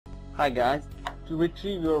Hi guys, to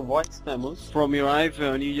retrieve your voice memos from your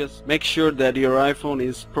iPhone, you just make sure that your iPhone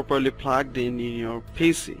is properly plugged in your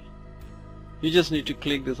PC. You just need to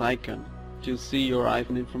click this icon to see your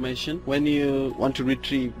iPhone information. When you want to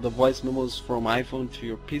retrieve the voice memos from iPhone to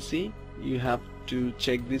your PC, you have to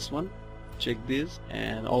check this one, check this,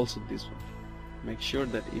 and also this one. Make sure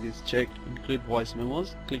that it is checked, include voice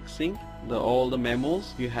memos, click sync. All the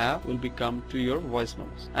memos you have will become to your voice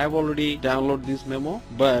memos. I've already downloaded this memo,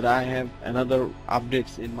 but I have another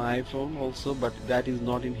updates in my iPhone also, but that is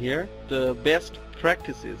not in here. The best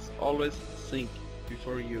practice is always sync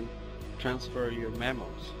before you transfer your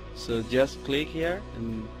memos. So just click here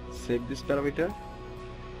and save this parameter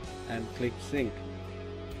and click sync.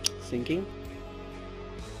 Syncing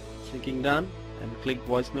done, and click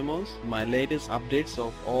voice memos. My latest updates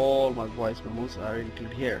of all my voice memos are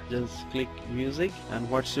included here. Just click music, and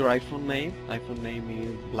what's your iPhone name? iPhone name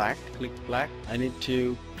is black. Click black. I need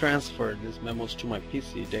to transfer these memos to my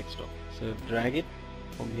PC desktop, so drag it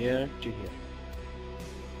from here to here,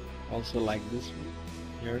 also like this one,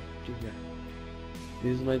 here to here.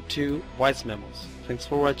 These are my 2 voice memos. Thanks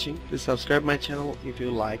for watching. Please subscribe my channel if you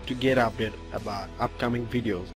like to get updated about upcoming videos.